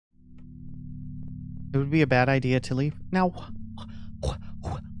It would be a bad idea to leave. Now,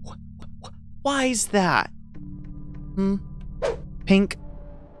 why is that? Pink.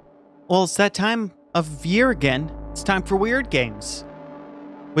 Well, it's that time of year again. It's time for weird games.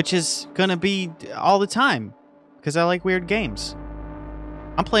 Which is gonna be all the time. Because I like weird games.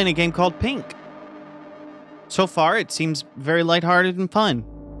 I'm playing a game called Pink. So far, it seems very lighthearted and fun.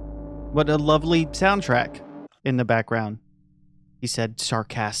 What a lovely soundtrack in the background, he said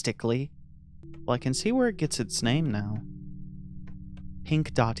sarcastically. Well, I can see where it gets its name now.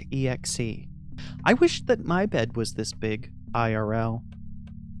 Pink.exe. I wish that my bed was this big, IRL.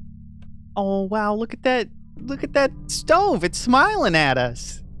 Oh, wow, look at that. Look at that stove. It's smiling at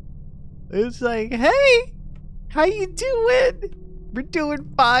us. It's like, hey, how you doing? We're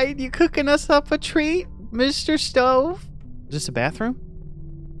doing fine. You cooking us up a treat, Mr. Stove? Is this a bathroom?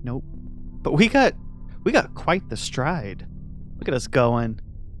 Nope. But we got quite the stride. Look at us going.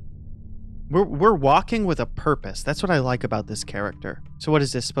 We're walking with a purpose. That's what I like about this character. So what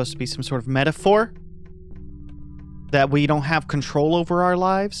is this supposed to be? Some sort of metaphor? That we don't have control over our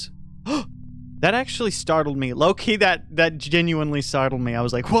lives? That actually startled me. Low-key, that genuinely startled me. I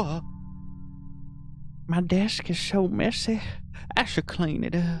was like, whoa. My desk is so messy. I should clean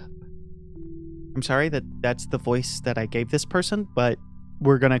it up. I'm sorry that's the voice that I gave this person, but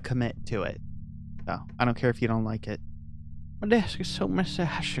we're gonna commit to it. So, I don't care if you don't like it. My desk is so messy,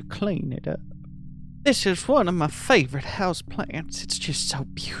 I should clean it up. This is one of my favorite houseplants. It's just so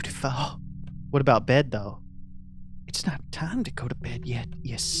beautiful. What about bed, though? It's not time to go to bed yet,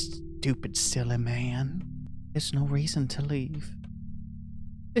 you stupid, silly man. There's no reason to leave.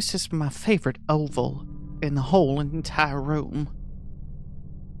 This is my favorite oval in the whole entire room.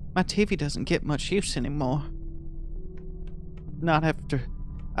 My TV doesn't get much use anymore. Not after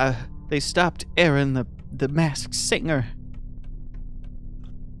they stopped airing the Masked Singer.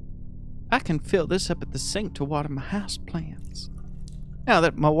 I can fill this up at the sink to water my houseplants. Now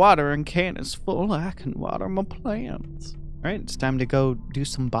that my watering can is full, I can water my plants. All right, it's time to go do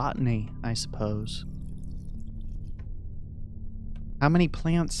some botany, I suppose. How many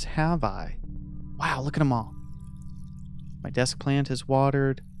plants have I? Wow, look at them all. My desk plant is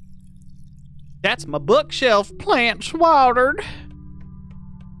watered. That's my bookshelf plant's watered.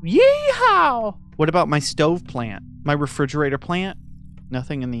 Yeehaw! What about my stove plant? My refrigerator plant?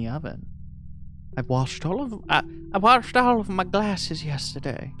 Nothing in the oven. I washed all of my glasses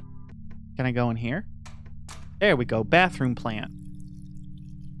yesterday. Can I go in here? There we go. Bathroom plant.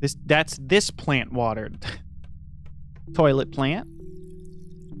 That's this plant watered. Toilet plant.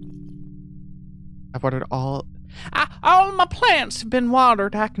 I've watered all of my plants have been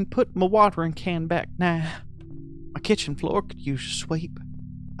watered. I can put my watering can back now. My kitchen floor could use a sweep.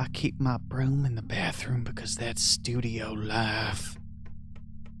 I keep my broom in the bathroom because that's studio life.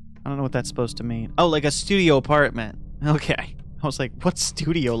 I don't know what that's supposed to mean. Oh, like a studio apartment. Okay. I was like, what's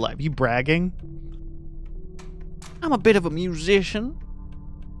studio life? You bragging? I'm a bit of a musician.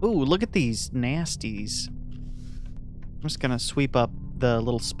 Ooh, look at these nasties. I'm just gonna sweep up the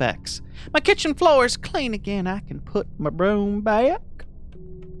little specks. My kitchen floor is clean again. I can put my broom back.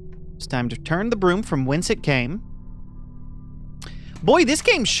 It's time to turn the broom from whence it came. Boy, this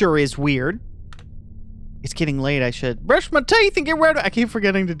game sure is weird. It's getting late. I should brush my teeth and get ready. I keep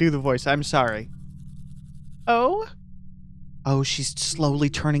forgetting to do the voice. I'm sorry. Oh? Oh, she's slowly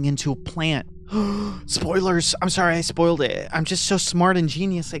turning into a plant. Spoilers. I'm sorry I spoiled it. I'm just so smart and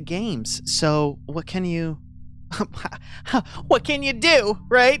genius at games. So, what can you... what can you do,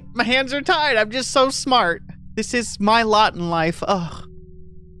 right? My hands are tied. I'm just so smart. This is my lot in life. Ugh.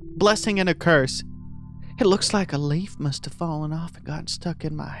 Blessing and a curse. It looks like a leaf must have fallen off and got stuck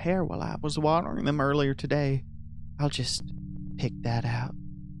in my hair while I was watering them earlier today. I'll just pick that out.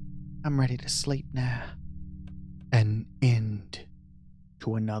 I'm ready to sleep now. An end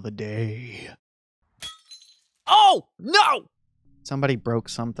to another day. Oh, no! Somebody broke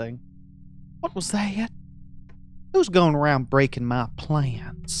something. What was that? Who's going around breaking my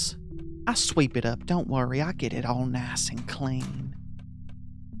plants? I sweep it up. Don't worry. I get it all nice and clean.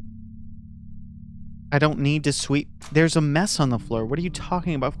 I don't need to sweep. There's a mess on the floor. What are you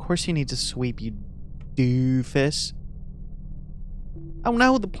talking about? Of course you need to sweep, you doofus. Oh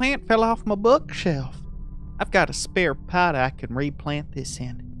no, the plant fell off my bookshelf. I've got a spare pot I can replant this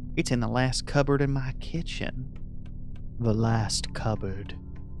in. It's in the last cupboard in my kitchen. The last cupboard.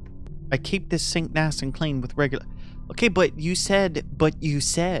 I keep this sink nice and clean with regular... Okay, but you said it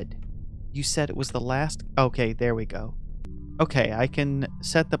was the last... Okay, there we go. Okay, I can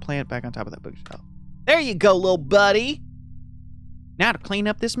set the plant back on top of that bookshelf. There you go, little buddy. Now to clean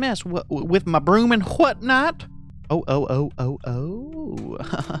up this mess with my broom and whatnot. Oh.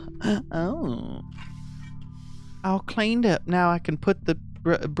 Oh. All cleaned up. Now I can put the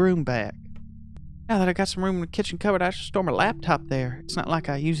broom back. Now that I got some room in the kitchen cupboard, I should store my laptop there. It's not like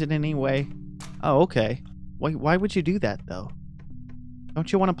I use it anyway. Oh, okay. Why would you do that, though?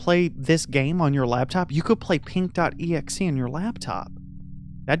 Don't you want to play this game on your laptop? You could play Pink.exe on your laptop.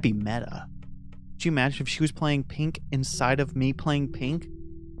 That'd be meta. Could you imagine if she was playing Pink inside of me playing Pink?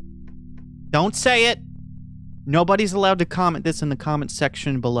 Don't say it! Nobody's allowed to comment this in the comment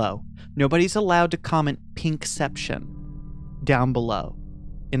section below. Nobody's allowed to comment Pinkception down below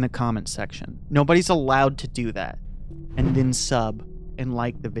in the comment section. Nobody's allowed to do that. And then sub and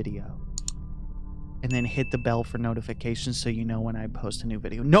like the video. And then hit the bell for notifications so you know when I post a new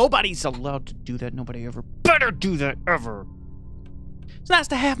video. Nobody's allowed to do that. Nobody ever better do that ever. It's nice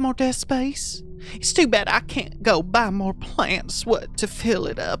to have more desk space. It's too bad I can't go buy more plants what to fill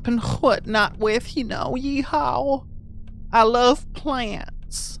it up and what not with, you know, yeehaw. I love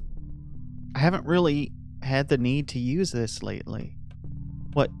plants. I haven't really had the need to use this lately.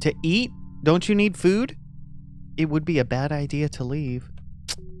 What, to eat? Don't you need food? It would be a bad idea to leave.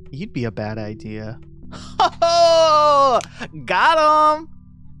 You'd be a bad idea. Oh, got him!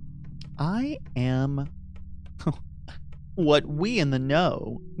 I am what we in the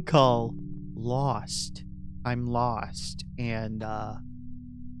know call lost. I'm lost, and I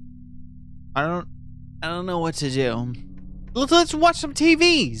don't know what to do. Let's watch some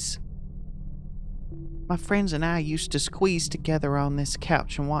TVs. My friends and I used to squeeze together on this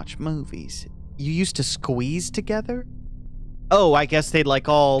couch and watch movies. You used to squeeze together? Oh, I guess they'd like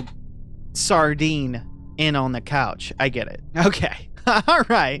all sardine in on the couch. I get it. Okay. All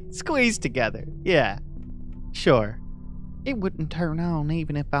right. Squeeze together. Yeah. Sure. It wouldn't turn on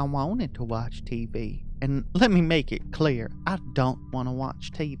even if I wanted to watch TV. And let me make it clear, I don't want to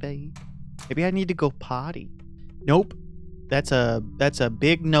watch TV. Maybe I need to go potty. Nope. That's a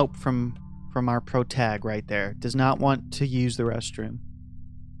big nope from our pro tag right there. Does not want to use the restroom.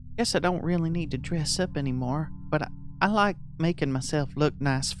 Guess I don't really need to dress up anymore, but I like making myself look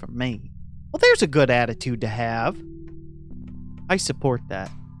nice for me. Well, there's a good attitude to have. I support that.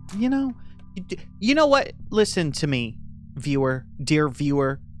 You know what? Listen to me, viewer, dear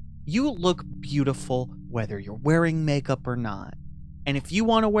viewer. You look beautiful whether you're wearing makeup or not. And if you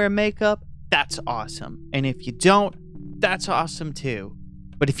want to wear makeup, that's awesome. And if you don't, that's awesome too.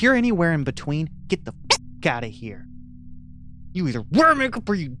 But if you're anywhere in between, get the f*** out of here. You either wear makeup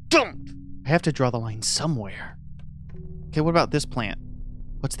or you don't. I have to draw the line somewhere. Okay, what about this plant?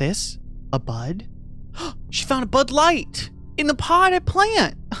 What's this? A bud? She found a Bud Light in the potted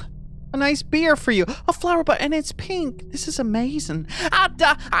plant. A nice beer for you. A flower bud, and it's pink. This is amazing.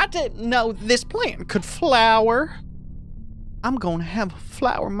 I didn't know this plant could flower. I'm going to have a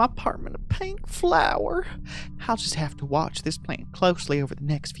flower in my apartment, a pink flower. I'll just have to watch this plant closely over the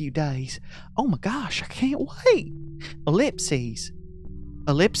next few days. Oh my gosh, I can't wait. Ellipses.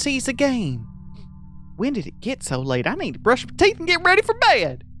 Ellipses again. When did it get so late? I need to brush my teeth and get ready for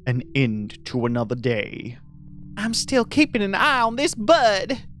bed. An end to another day. I'm still keeping an eye on this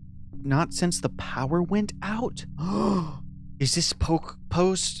bud. Not since the power went out. Is this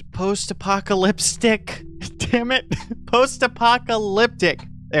post-apocalyptic? Damn it. Post-apocalyptic.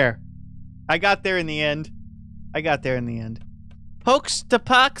 There. I got there in the end.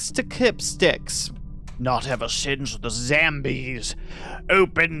 Post-apocalyptic. Not ever since the zombies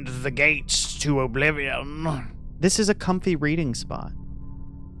opened the gates to oblivion. This is a comfy reading spot.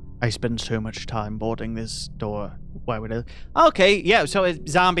 I spend so much time boarding this door. Why would I? Okay, yeah, so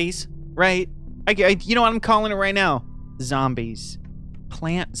it's zombies, right? You know what I'm calling it right now? Zombies.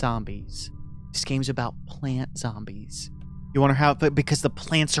 Plant zombies. This game's about plant zombies. You wonder how? Because the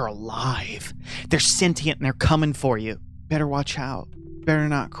plants are alive. They're sentient and they're coming for you. Better watch out. Better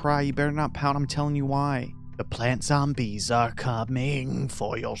not cry. You better not pout. I'm telling you why. The plant zombies are coming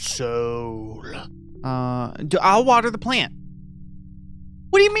for your soul. I'll water the plant.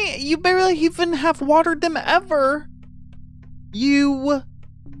 What do you mean? You barely even have watered them ever. You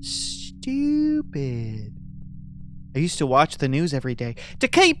stupid. I used to watch the news every day to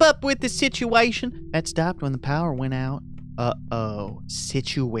keep up with the situation. That stopped when the power went out. Uh-oh.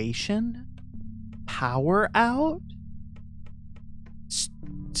 Situation? Power out?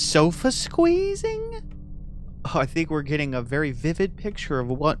 Sofa squeezing? Oh, I think we're getting a very vivid picture of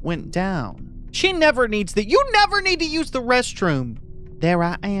what went down. She never needs the— You never need to use the restroom. There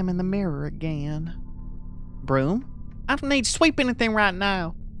I am in the mirror again. Broom? I don't need to sweep anything right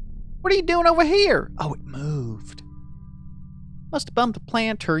now. What are you doing over here? Oh, it moved. Must have bumped a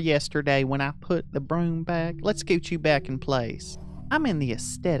planter yesterday when I put the broom back. Let's scoot you back in place. I'm in the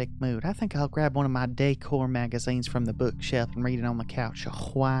aesthetic mood. I think I'll grab one of my decor magazines from the bookshelf and read it on the couch a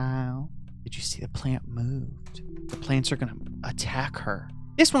while. Did you see the plant moved? The plants are gonna attack her.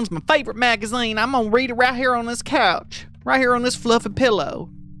 This one's my favorite magazine. I'm gonna read it right here on this couch. Right here on this fluffy pillow.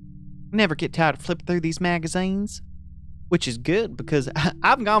 I never get tired of flipping through these magazines. Which is good because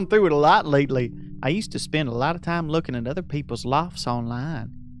I've gone through it a lot lately. I used to spend a lot of time looking at other people's lofts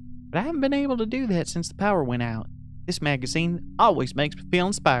online. But I haven't been able to do that since the power went out. This magazine always makes me feel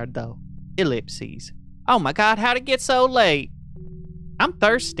inspired though. Ellipses. Oh my God, how'd it get so late? I'm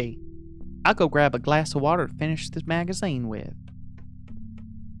thirsty. I'll go grab a glass of water to finish this magazine with.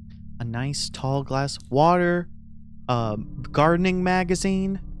 A nice tall glass of water. Gardening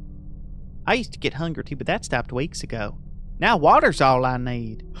magazine. I used to get hungry too, but that stopped weeks ago. Now water's all I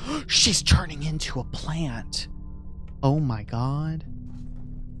need. She's turning into a plant. Oh my God.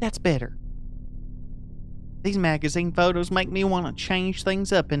 That's better. These magazine photos make me want to change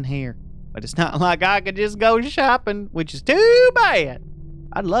things up in here. But it's not like I could just go shopping, which is too bad.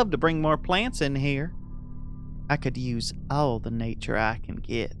 I'd love to bring more plants in here. I could use all the nature I can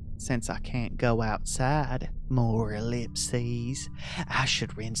get since I can't go outside. More ellipses. I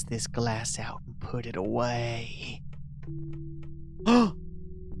should rinse this glass out and put it away. Oh,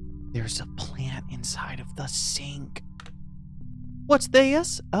 there's a plant inside of the sink. What's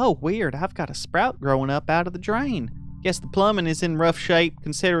this? Oh, weird. I've got a sprout growing up out of the drain. Guess the plumbing is in rough shape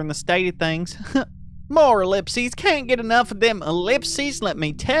considering the state of things. More ellipses. Can't get enough of them ellipses, let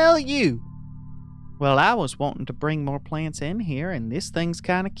me tell you. Well, I was wanting to bring more plants in here, and this thing's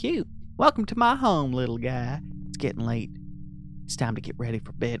kind of cute. Welcome to my home, little guy. It's getting late. It's time to get ready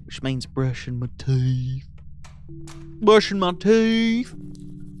for bed, which means brushing my teeth. Brushing my teeth.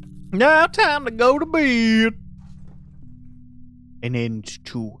 Now time to go to bed. And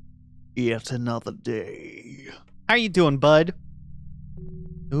into yet another day. How you doing, bud?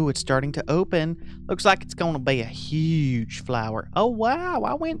 Ooh, it's starting to open. Looks like it's going to be a huge flower. Oh, wow.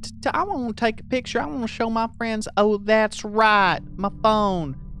 I want to take a picture. I want to show my friends. Oh, that's right. My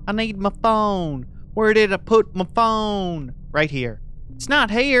phone. I need my phone. Where did I put my phone? Right here. It's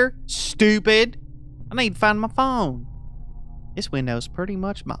not here. Stupid. I need to find my phone. This window's pretty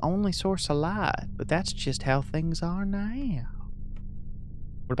much my only source of light, but that's just how things are now.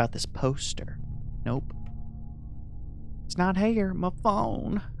 What about this poster? Nope. It's not here. My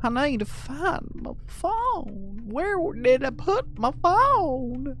phone. I need to find my phone. Where did I put my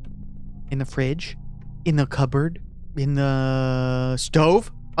phone? In the fridge? In the cupboard? In the stove?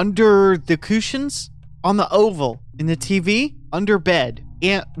 Under the cushions? On the oval? In the TV? Under bed?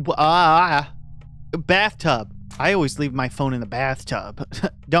 In bathtub. I always leave my phone in the bathtub.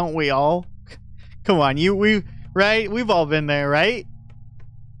 Don't we all? Come on, right? We've all been there, right?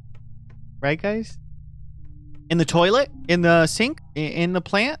 Right, guys? In the toilet? In the sink? In the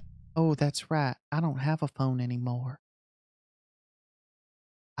plant? Oh, that's right. I don't have a phone anymore.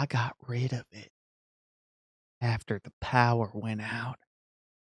 I got rid of it after the power went out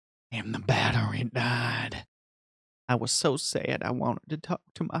and the battery died. I was so sad. I wanted to talk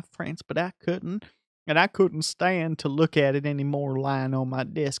to my friends, but I couldn't. And I couldn't stand to look at it anymore lying on my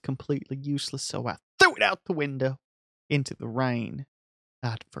desk completely useless, so I threw it out the window into the rain.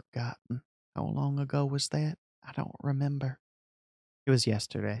 I'd forgotten. How long ago was that? I don't remember. It was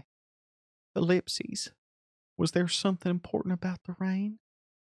yesterday. Ellipses. Was there something important about the rain?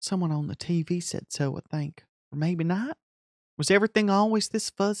 Someone on the TV said so, I think. Or maybe not. Was everything always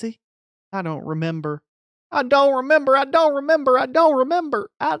this fuzzy? I don't remember. I don't remember. I don't remember. I don't remember.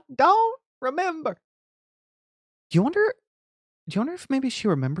 I don't remember. Do you wonder if maybe she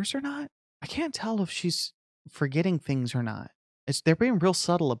remembers or not? I can't tell if she's forgetting things or not. They're being real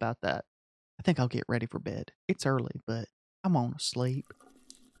subtle about that. I think I'll get ready for bed. It's early, but I'm on to sleep.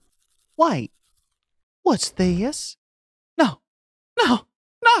 Wait. What's this? No. No.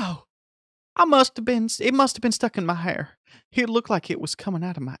 No. It must have been stuck in my hair. It looked like it was coming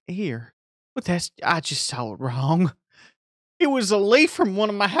out of my ear. But I just saw it wrong. It was a leaf from one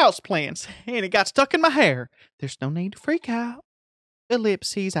of my houseplants, and it got stuck in my hair. There's no need to freak out.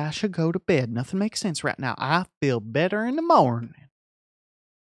 Ellipses, I should go to bed. Nothing makes sense right now. I feel better in the morning.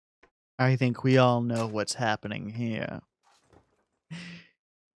 I think we all know what's happening here.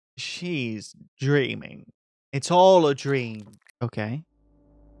 She's dreaming. It's all a dream. Okay.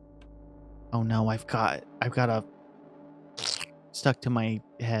 Oh no, I've got a stuck to my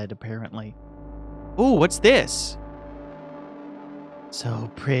head apparently. Ooh, what's this?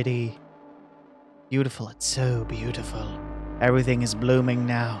 So pretty. Beautiful. It's so beautiful. Everything is blooming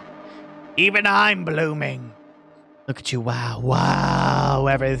now. Even I'm blooming. Look at you. Wow. Wow.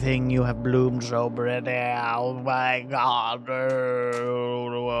 Everything you have bloomed so pretty. Oh my God.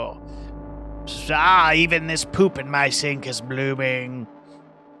 Even this poop in my sink is blooming.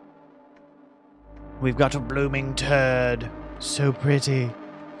 We've got a blooming turd. So pretty.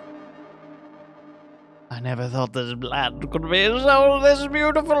 I never thought this land could be so this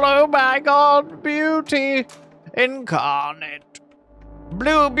beautiful. Oh my god, beauty incarnate.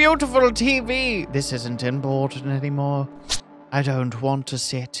 Blue, beautiful TV. This isn't important anymore. I don't want to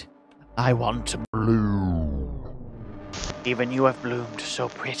sit. I want to bloom. Even you have bloomed so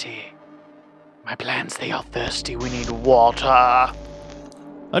pretty. My plants, they are thirsty. We need water.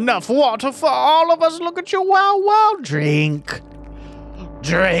 Enough water for all of us. Look at you. Wow, wow. Drink.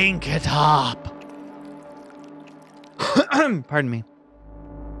 Drink it up. Pardon me.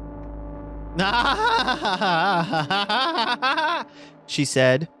 She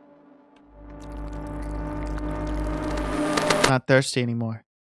said. Not thirsty anymore.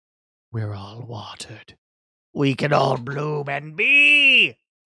 We're all watered. We can all bloom and be.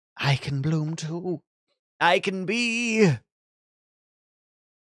 I can bloom too. I can be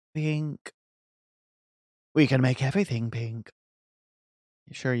pink. We can make everything pink.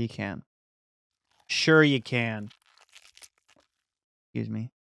 Sure you can. Sure you can. Excuse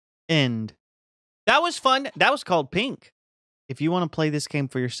me. End. That was fun. That was called Pink. If you want to play this game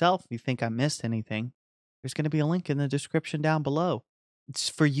for yourself, you think I missed anything, there's going to be a link in the description down below. It's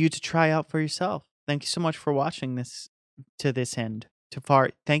for you to try out for yourself. Thank you so much for watching this to this end. To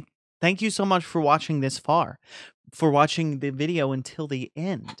far. Thank you so much for watching this far. For watching the video until the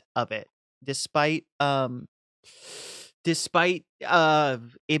end of it. Despite it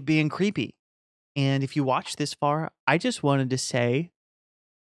being creepy. And if you watched this far, I just wanted to say